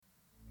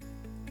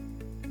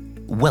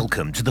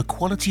Welcome to the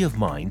Quality of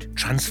Mind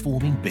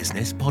Transforming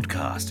Business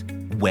podcast,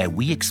 where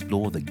we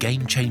explore the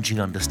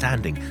game-changing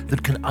understanding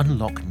that can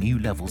unlock new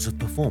levels of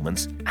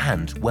performance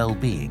and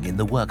well-being in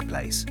the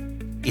workplace.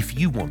 If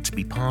you want to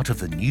be part of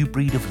the new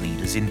breed of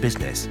leaders in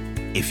business,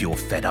 if you're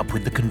fed up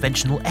with the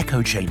conventional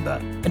echo chamber,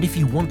 and if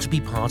you want to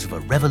be part of a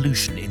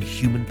revolution in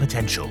human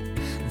potential,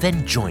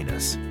 then join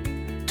us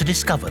to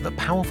discover the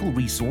powerful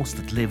resource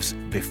that lives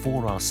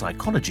before our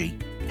psychology.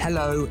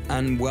 Hello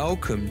and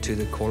welcome to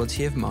the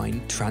Quality of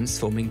Mind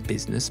Transforming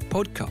Business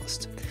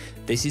podcast.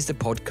 This is the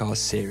podcast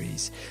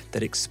series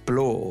that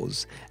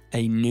explores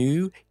a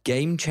new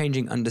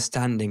game-changing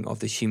understanding of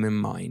the human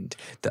mind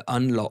that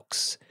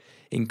unlocks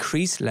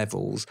increased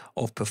levels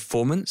of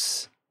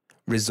performance,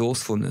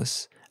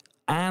 resourcefulness,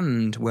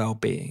 and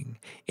well-being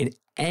in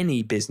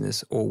any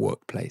business or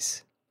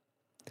workplace.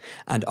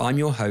 And I'm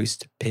your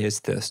host, Piers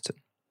Thurston.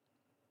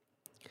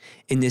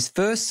 In this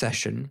first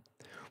session,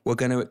 we're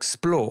going to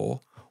explore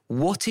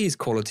what is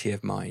quality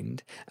of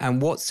mind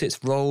and what's its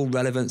role,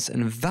 relevance,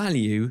 and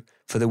value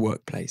for the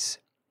workplace.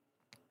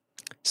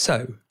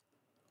 So,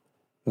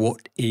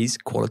 what is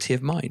quality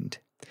of mind?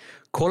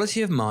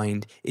 Quality of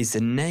mind is the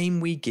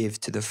name we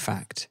give to the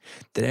fact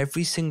that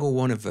every single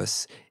one of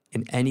us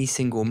in any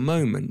single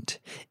moment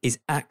is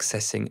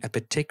accessing a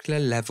particular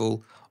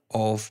level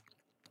of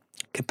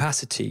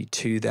capacity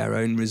to their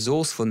own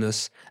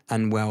resourcefulness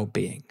and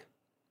well-being.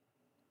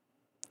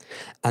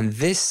 And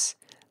this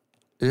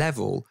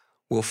level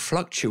will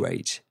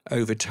fluctuate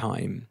over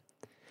time.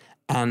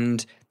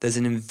 And there's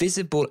an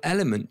invisible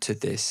element to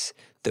this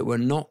that we're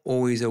not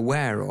always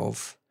aware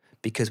of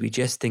because we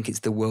just think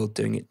it's the world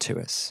doing it to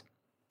us.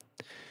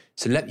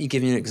 So let me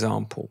give you an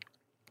example.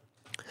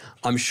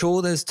 I'm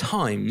sure there's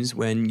times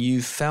when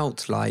you've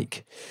felt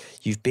like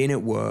you've been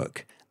at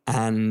work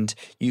and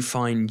you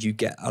find you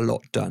get a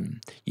lot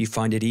done. You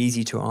find it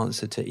easy to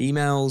answer to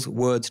emails,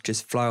 words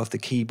just fly off the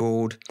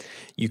keyboard.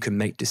 You can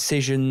make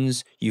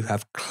decisions, you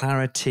have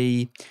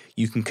clarity,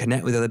 you can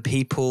connect with other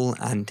people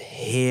and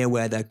hear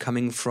where they're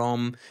coming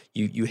from.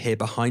 You hear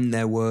behind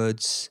their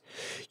words.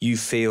 You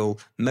feel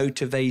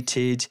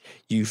motivated,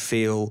 you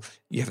feel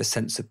you have a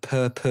sense of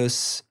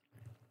purpose.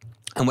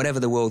 And whatever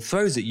the world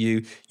throws at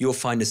you, you'll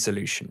find a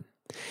solution.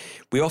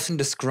 We often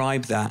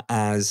describe that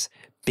as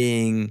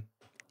being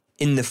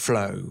in the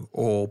flow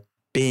or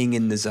being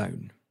in the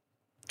zone.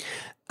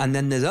 And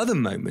then there's other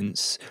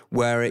moments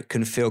where it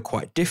can feel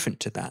quite different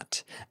to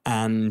that.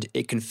 And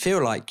it can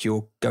feel like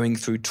you're going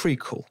through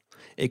treacle.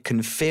 It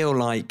can feel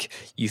like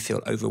you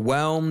feel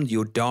overwhelmed.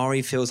 Your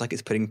diary feels like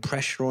it's putting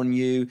pressure on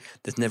you.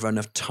 There's never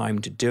enough time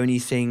to do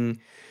anything.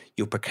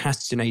 You're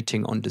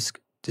procrastinating on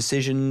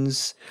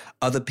decisions.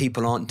 Other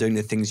people aren't doing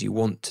the things you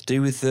want to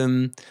do with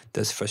them.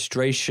 There's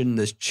frustration,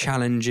 there's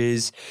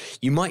challenges.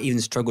 You might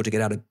even struggle to get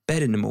out of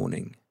bed in the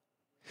morning.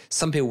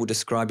 Some people will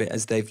describe it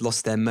as they've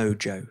lost their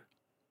mojo.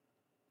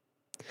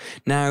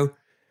 Now,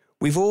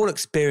 we've all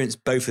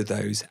experienced both of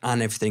those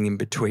and everything in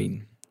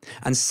between.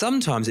 And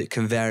sometimes it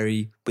can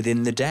vary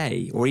within the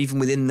day or even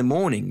within the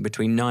morning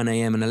between 9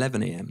 a.m. and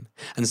 11 a.m.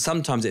 And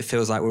sometimes it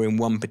feels like we're in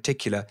one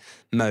particular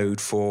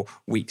mode for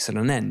weeks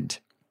on end.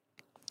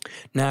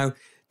 Now,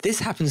 this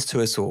happens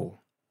to us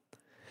all.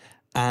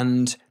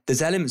 And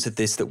there's elements of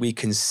this that we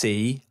can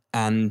see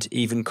and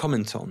even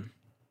comment on.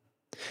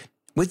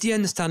 With the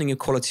understanding of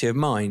quality of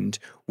mind,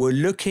 we're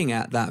looking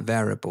at that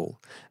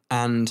variable.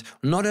 And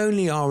not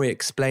only are we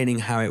explaining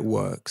how it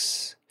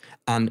works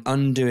and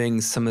undoing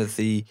some of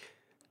the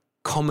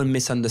common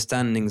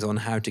misunderstandings on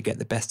how to get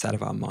the best out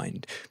of our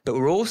mind, but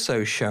we're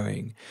also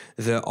showing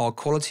that our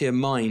quality of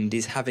mind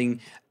is having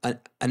an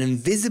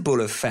invisible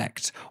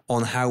effect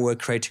on how we're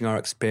creating our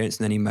experience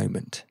in any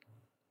moment.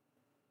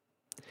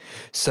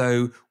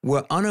 So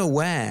we're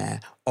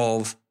unaware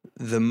of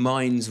the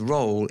mind's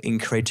role in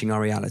creating our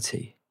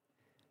reality.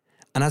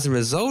 And as a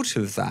result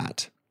of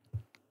that,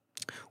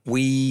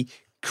 we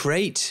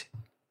create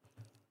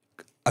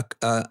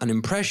an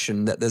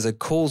impression that there's a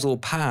causal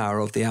power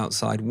of the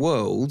outside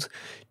world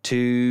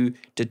to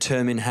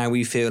determine how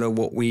we feel or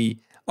what we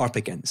are up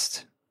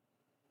against.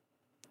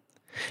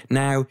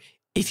 Now,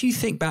 if you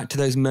think back to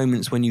those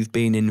moments when you've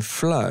been in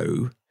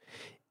flow,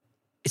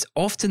 it's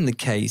often the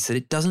case that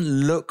it doesn't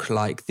look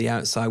like the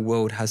outside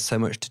world has so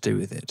much to do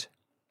with it.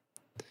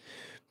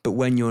 But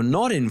when you're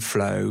not in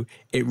flow,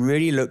 it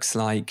really looks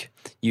like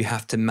you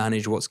have to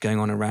manage what's going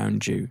on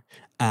around you.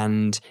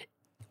 And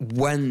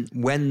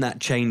when that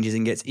changes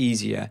and gets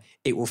easier,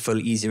 it will feel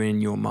easier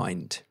in your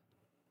mind.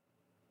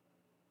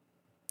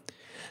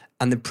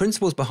 And the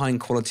principles behind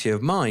quality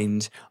of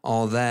mind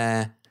are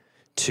there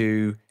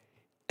to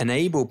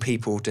enable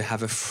people to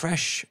have a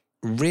fresh,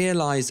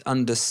 realized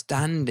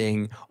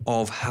understanding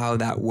of how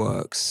that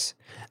works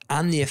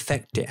and the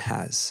effect it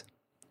has.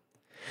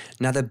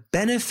 Now, the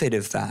benefit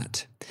of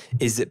that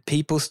is that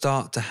people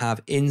start to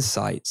have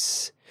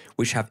insights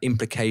which have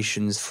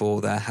implications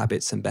for their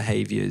habits and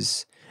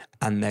behaviors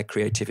and their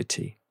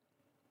creativity.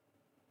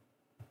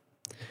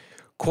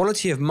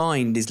 Quality of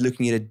mind is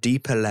looking at a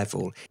deeper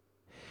level.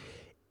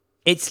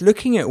 It's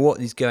looking at what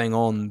is going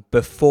on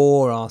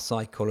before our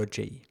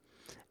psychology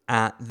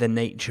at the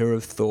nature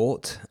of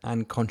thought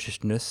and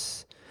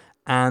consciousness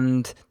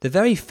and the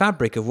very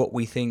fabric of what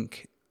we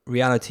think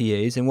reality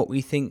is and what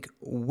we think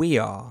we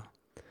are.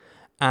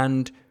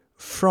 And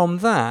from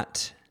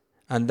that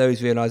and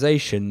those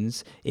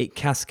realizations, it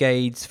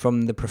cascades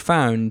from the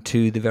profound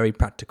to the very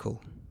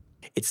practical.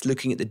 It's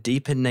looking at the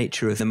deeper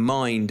nature of the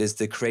mind as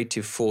the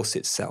creative force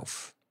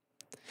itself.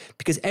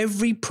 Because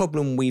every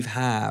problem we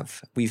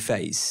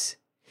face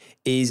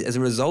is as a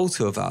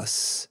result of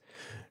us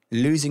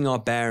losing our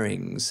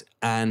bearings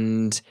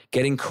and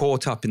getting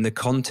caught up in the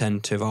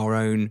content of our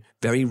own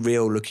very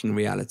real-looking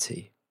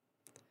reality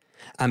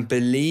and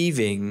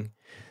believing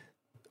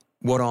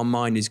what our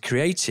mind is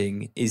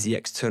creating is the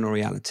external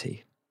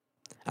reality.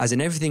 As in,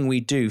 everything we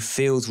do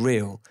feels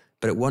real,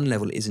 but at one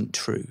level isn't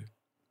true.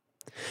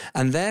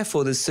 And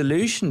therefore, the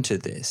solution to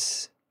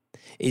this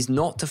is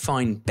not to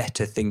find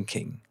better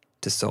thinking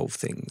to solve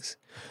things,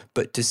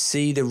 but to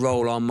see the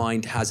role our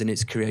mind has in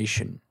its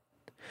creation.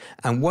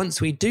 And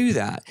once we do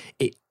that,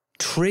 it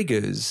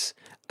triggers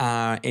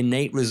our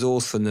innate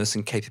resourcefulness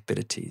and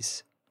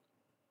capabilities.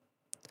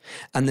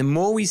 And the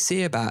more we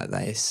see about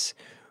this,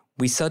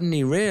 we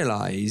suddenly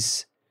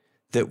realize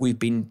that we've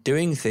been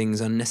doing things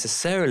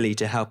unnecessarily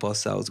to help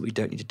ourselves that we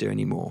don't need to do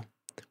anymore.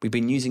 We've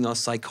been using our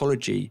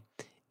psychology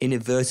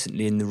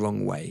inadvertently in the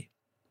wrong way.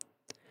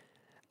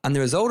 And the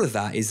result of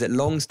that is that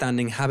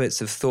long-standing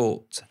habits of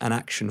thought and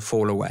action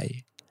fall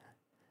away.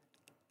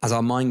 As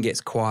our mind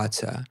gets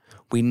quieter,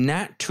 we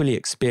naturally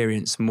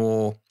experience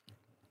more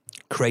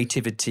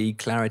creativity,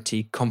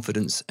 clarity,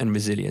 confidence, and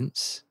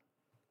resilience.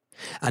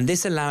 And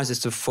this allows us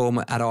to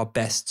perform at our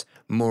best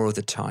more of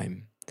the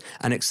time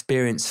and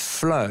experience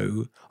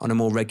flow on a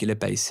more regular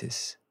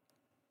basis.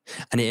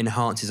 And it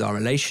enhances our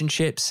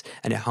relationships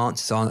and it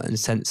enhances our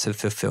sense of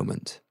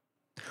fulfillment.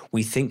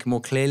 We think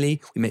more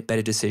clearly, we make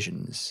better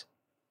decisions.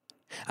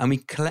 And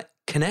we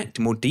connect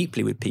more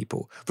deeply with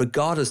people,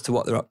 regardless to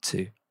what they're up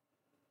to.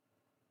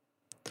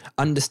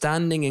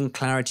 Understanding and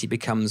clarity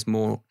becomes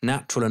more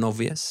natural and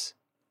obvious.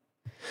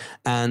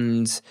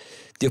 And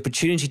the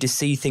opportunity to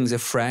see things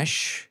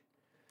afresh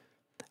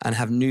and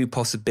have new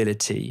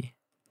possibility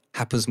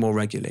happens more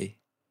regularly,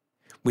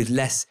 with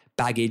less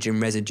baggage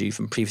and residue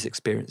from previous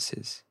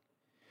experiences,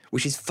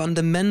 which is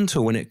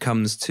fundamental when it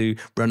comes to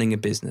running a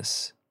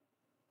business.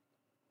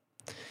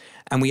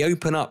 And we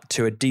open up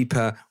to a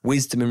deeper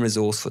wisdom and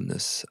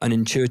resourcefulness, an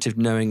intuitive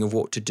knowing of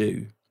what to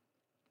do.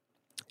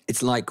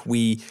 It's like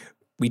we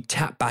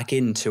tap back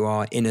into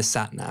our inner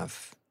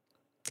sat-nav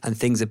and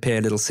things appear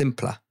a little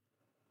simpler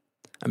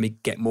and we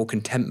get more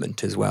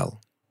contentment as well.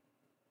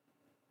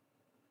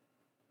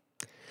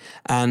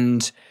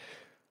 And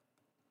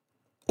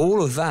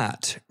all of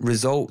that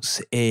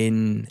results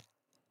in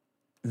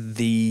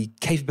the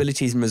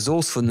capabilities and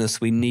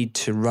resourcefulness we need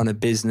to run a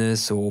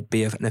business or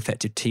be an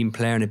effective team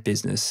player in a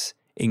business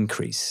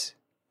increase.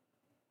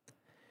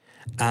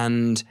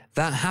 And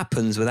that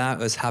happens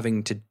without us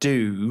having to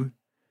do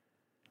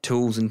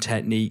tools and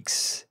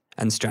techniques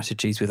and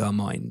strategies with our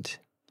mind.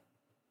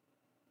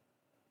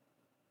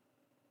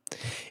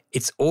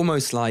 It's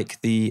almost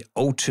like the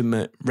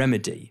ultimate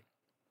remedy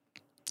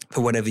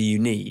for whatever you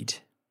need.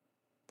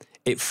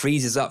 It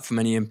frees us up from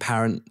any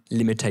apparent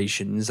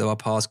limitations of our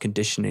past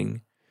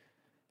conditioning.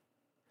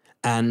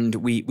 And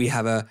we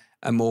have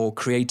a more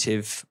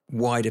creative,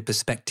 wider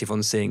perspective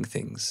on seeing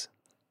things.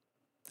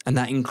 And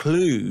that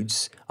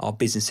includes our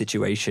business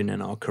situation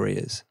and our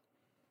careers.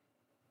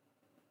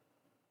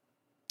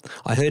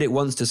 I heard it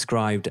once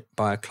described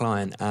by a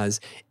client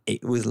as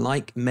it was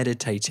like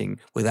meditating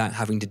without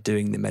having to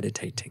doing the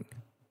meditating.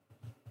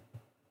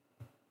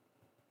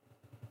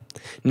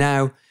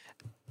 Now,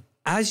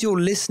 as you're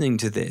listening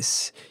to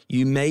this,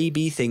 you may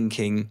be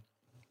thinking,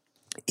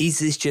 is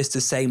this just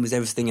the same as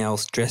everything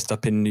else dressed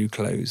up in new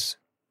clothes?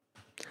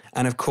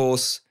 And of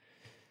course,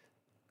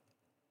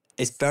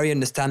 it's very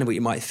understandable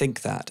you might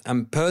think that.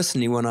 And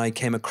personally, when I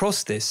came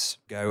across this,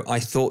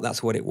 I thought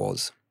that's what it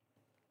was.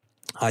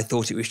 I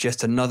thought it was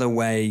just another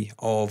way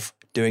of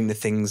doing the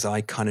things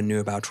I kind of knew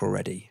about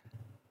already.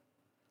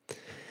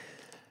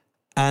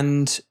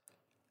 And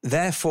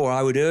therefore,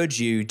 I would urge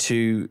you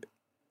to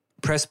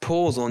press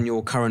pause on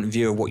your current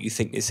view of what you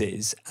think this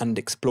is and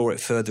explore it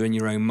further in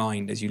your own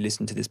mind as you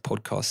listen to this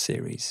podcast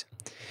series.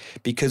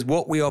 Because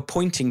what we are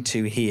pointing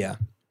to here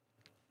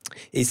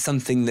is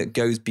something that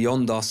goes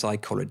beyond our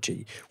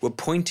psychology. We're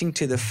pointing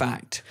to the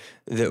fact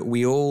that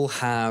we all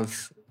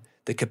have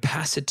the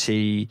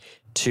capacity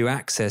to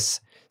access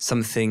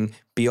something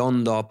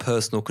beyond our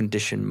personal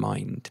conditioned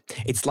mind.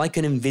 It's like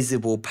an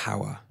invisible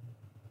power.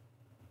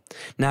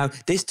 Now,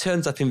 this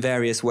turns up in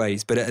various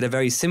ways, but at a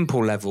very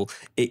simple level,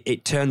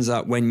 it turns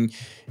up when,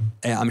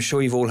 I'm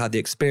sure you've all had the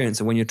experience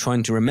of when you're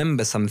trying to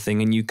remember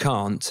something and you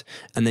can't,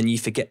 and then you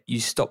forget,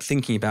 you stop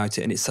thinking about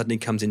it and it suddenly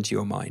comes into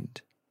your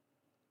mind.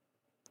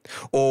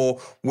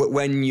 Or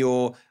when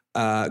you're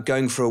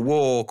going for a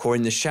walk or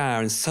in the shower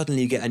and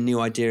suddenly you get a new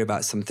idea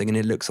about something and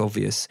it looks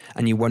obvious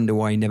and you wonder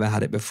why you never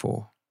had it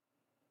before.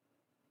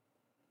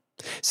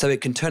 So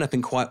it can turn up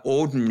in quite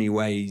ordinary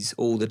ways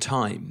all the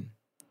time.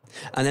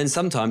 And then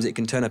sometimes it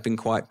can turn up in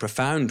quite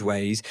profound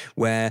ways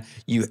where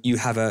you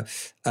have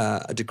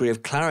a degree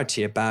of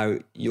clarity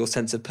about your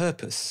sense of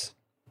purpose.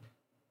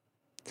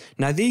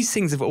 Now, these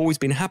things have always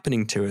been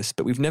happening to us,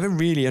 but we've never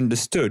really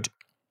understood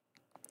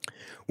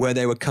where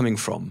they were coming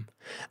from.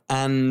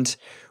 And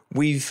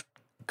we've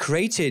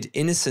created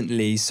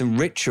innocently some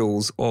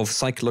rituals of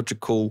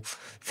psychological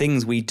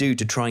things we do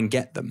to try and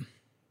get them.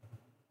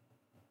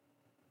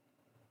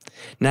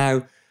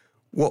 Now,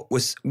 what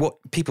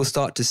people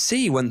start to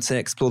see once they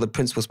explore the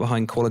principles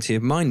behind quality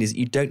of mind is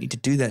you don't need to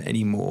do that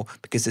anymore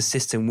because the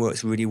system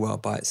works really well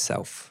by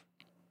itself.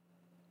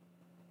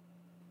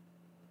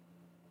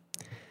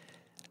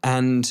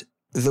 And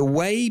the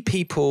way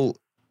people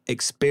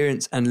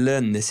experience and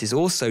learn this is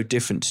also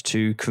different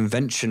to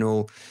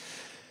conventional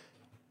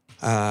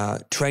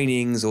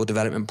trainings or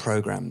development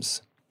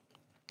programs.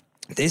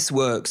 This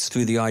works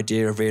through the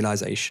idea of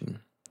realization.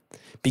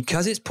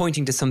 Because it's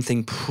pointing to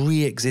something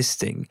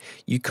pre-existing,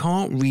 you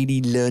can't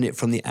really learn it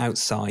from the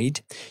outside.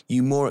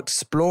 You more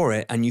explore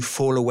it and you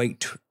fall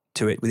awake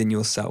to it within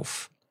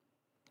yourself.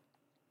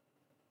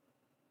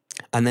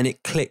 And then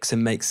it clicks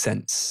and makes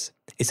sense.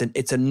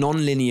 It's a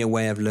non-linear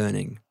way of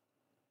learning.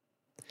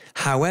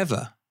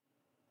 However,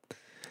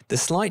 the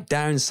slight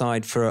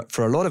downside for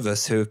a lot of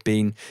us who have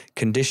been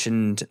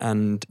conditioned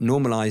and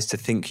normalized to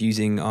think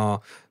using our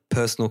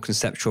personal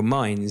conceptual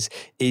minds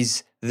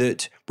is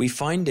that we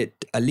find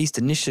it, at least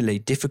initially,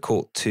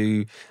 difficult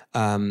to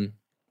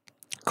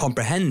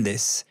comprehend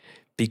this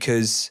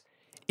because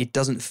it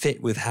doesn't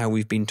fit with how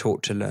we've been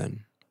taught to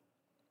learn.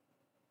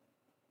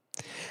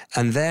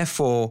 And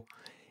therefore,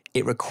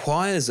 it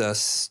requires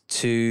us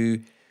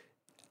to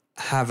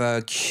have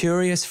a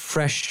curious,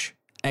 fresh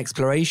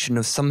exploration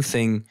of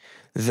something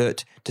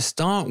that, to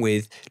start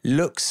with,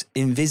 looks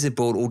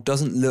invisible or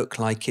doesn't look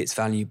like it's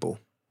valuable.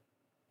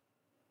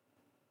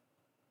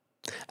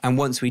 And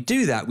once we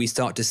do that, we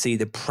start to see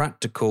the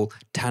practical,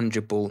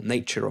 tangible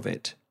nature of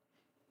it.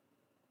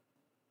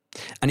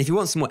 And if you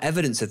want some more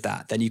evidence of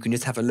that, then you can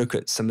just have a look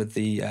at some of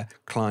the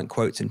client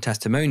quotes and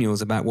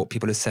testimonials about what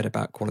people have said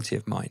about quality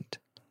of mind.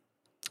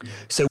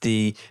 So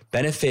the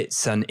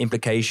benefits and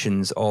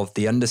implications of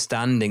the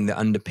understanding that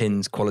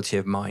underpins quality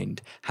of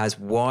mind has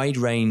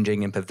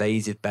wide-ranging and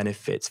pervasive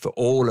benefits for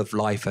all of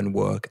life and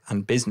work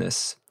and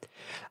business.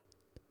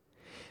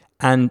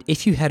 And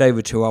if you head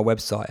over to our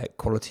website at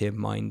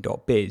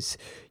qualityofmind.biz,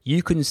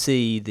 you can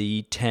see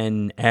the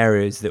 10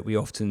 areas that we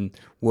often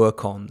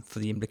work on for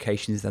the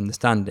implications and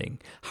understanding.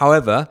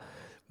 However,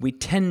 we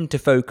tend to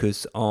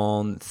focus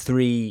on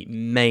 3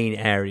 main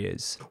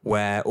areas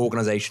where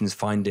organizations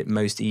find it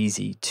most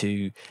easy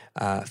to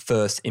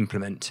first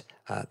implement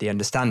the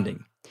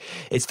understanding.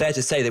 It's fair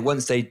to say that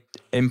once they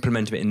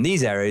implement it in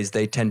these areas,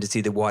 they tend to see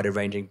the wider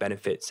ranging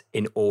benefits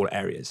in all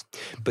areas.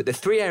 But the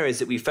 3 areas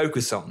that we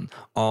focus on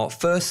are,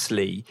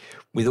 firstly,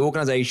 with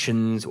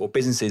organizations or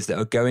businesses that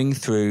are going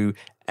through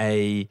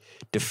a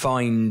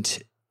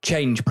defined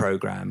change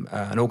program,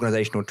 an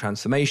organizational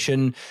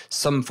transformation,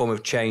 some form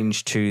of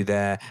change to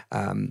their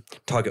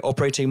target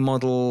operating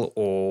model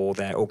or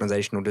their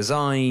organizational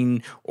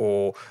design,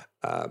 or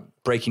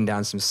breaking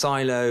down some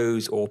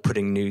silos or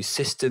putting new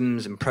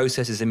systems and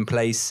processes in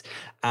place.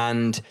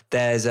 And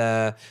there's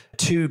a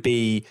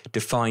to-be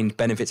defined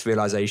benefits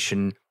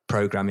realization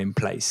program in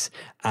place.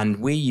 And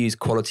we use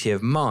quality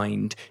of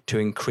mind to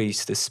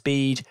increase the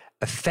speed,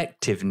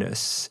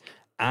 effectiveness,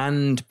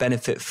 and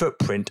benefit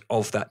footprint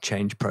of that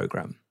change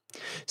program.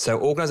 So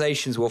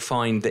organizations will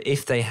find that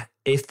if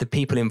the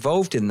people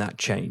involved in that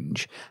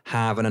change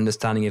have an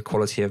understanding of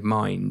quality of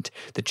mind,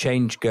 the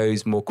change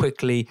goes more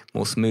quickly,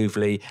 more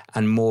smoothly,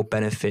 and more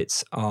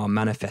benefits are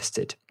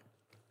manifested.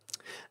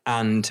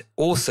 And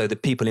also the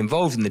people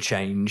involved in the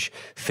change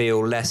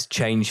feel less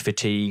change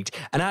fatigued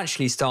and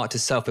actually start to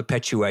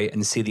self-perpetuate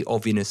and see the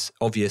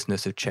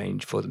obviousness of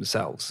change for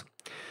themselves.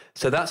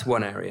 So that's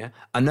one area.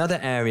 Another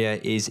area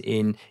is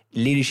in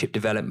leadership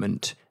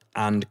development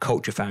and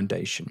culture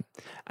foundation,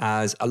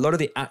 as a lot of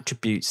the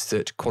attributes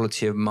that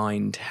quality of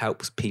mind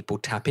helps people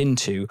tap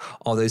into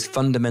are those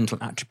fundamental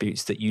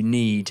attributes that you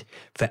need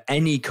for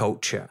any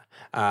culture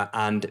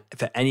and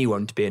for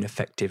anyone to be an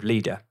effective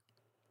leader.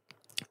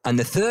 And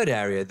the third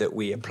area that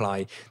we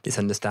apply this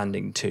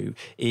understanding to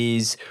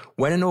is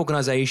when an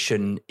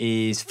organization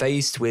is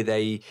faced with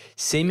a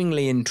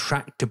seemingly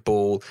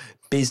intractable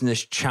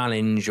business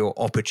challenge or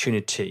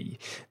opportunity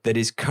that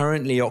is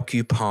currently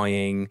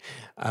occupying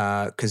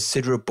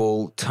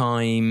considerable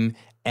time,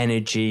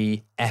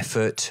 energy,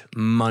 effort,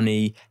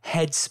 money,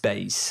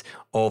 headspace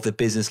of the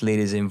business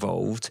leaders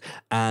involved.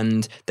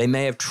 And they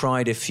may have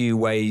tried a few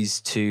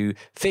ways to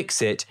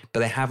fix it,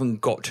 but they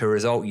haven't got to a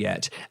result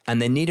yet. And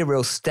they need a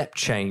real step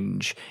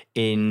change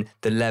in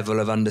the level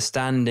of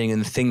understanding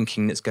and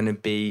thinking that's going to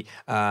be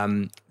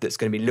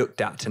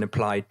looked at and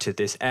applied to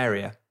this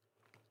area.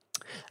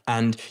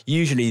 And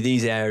usually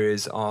these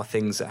areas are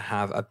things that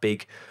have a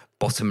big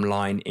bottom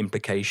line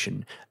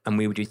implication. And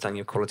we would use thinking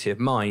of quality of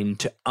mind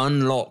to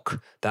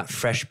unlock that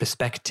fresh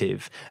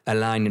perspective,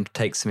 allowing them to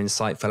take some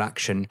insightful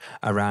action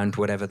around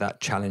whatever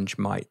that challenge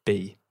might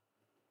be.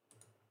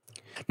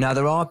 Now,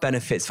 there are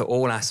benefits for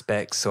all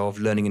aspects of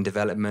learning and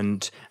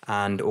development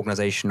and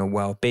organizational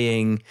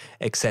well-being,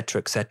 etc.,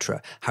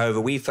 etc. However,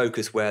 we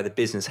focus where the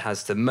business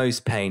has the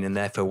most pain and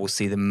therefore will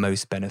see the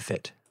most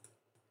benefit.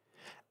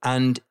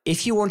 And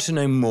if you want to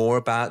know more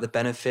about the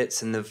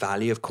benefits and the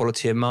value of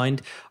quality of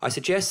mind, I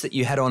suggest that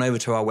you head on over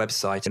to our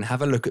website and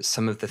have a look at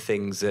some of the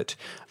things that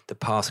the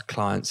past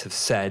clients have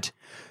said.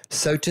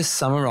 So to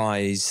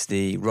summarize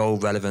the role,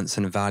 relevance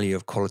and value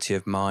of quality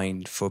of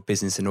mind for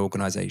business and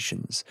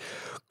organizations,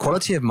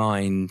 quality of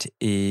mind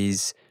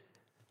is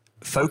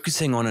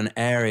focusing on an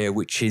area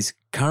which is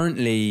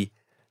currently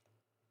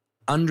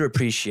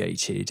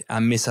underappreciated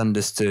and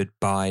misunderstood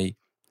by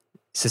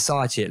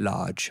society at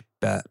large,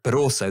 but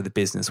also the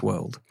business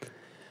world.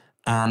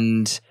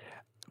 And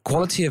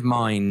quality of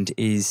mind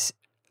is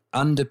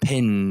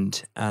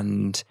underpinned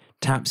and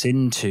taps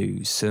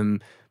into some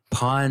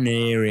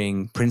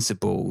pioneering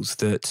principles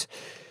that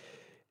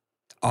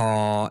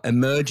are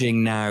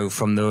emerging now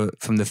from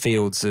the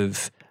fields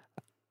of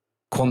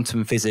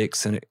quantum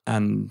physics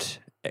and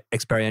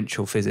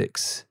experiential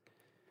physics.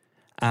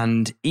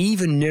 And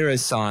even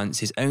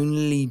neuroscience is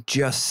only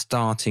just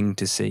starting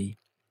to see.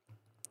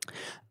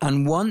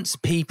 And once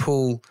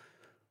people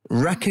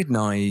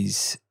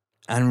recognize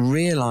and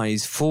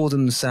realize for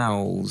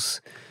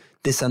themselves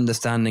this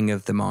understanding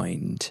of the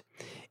mind,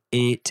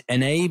 it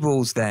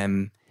enables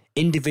them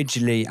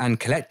individually and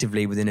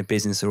collectively within a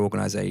business or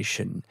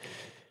organization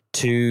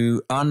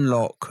to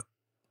unlock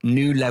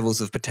new levels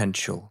of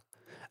potential.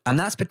 And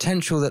that's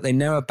potential that they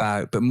know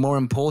about, but more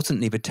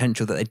importantly,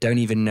 potential that they don't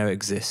even know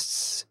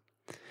exists.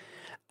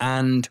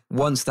 And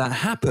once that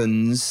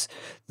happens,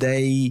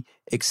 they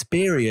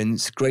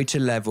experience greater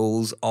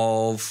levels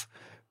of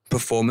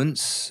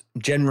performance,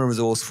 general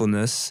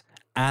resourcefulness,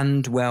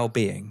 and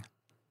well-being.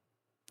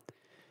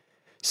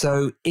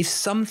 So if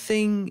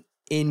something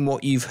in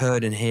what you've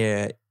heard and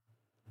hear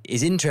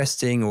is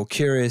interesting or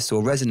curious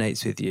or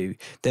resonates with you,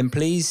 then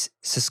please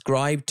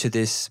subscribe to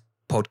this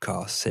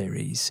podcast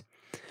series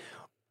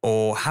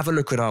or have a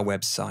look at our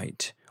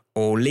website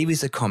or leave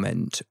us a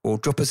comment or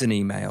drop us an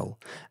email,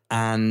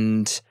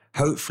 and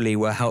hopefully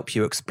we'll help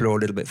you explore a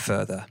little bit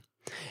further.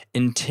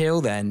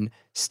 Until then,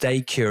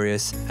 stay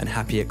curious and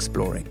happy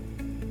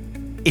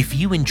exploring. If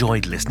you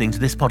enjoyed listening to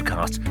this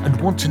podcast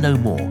and want to know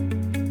more,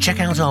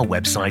 check out our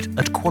website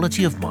at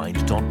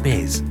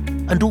qualityofmind.biz.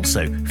 And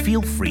also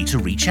feel free to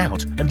reach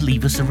out and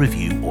leave us a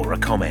review or a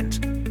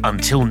comment.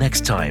 Until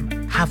next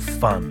time, have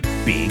fun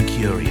being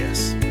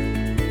curious.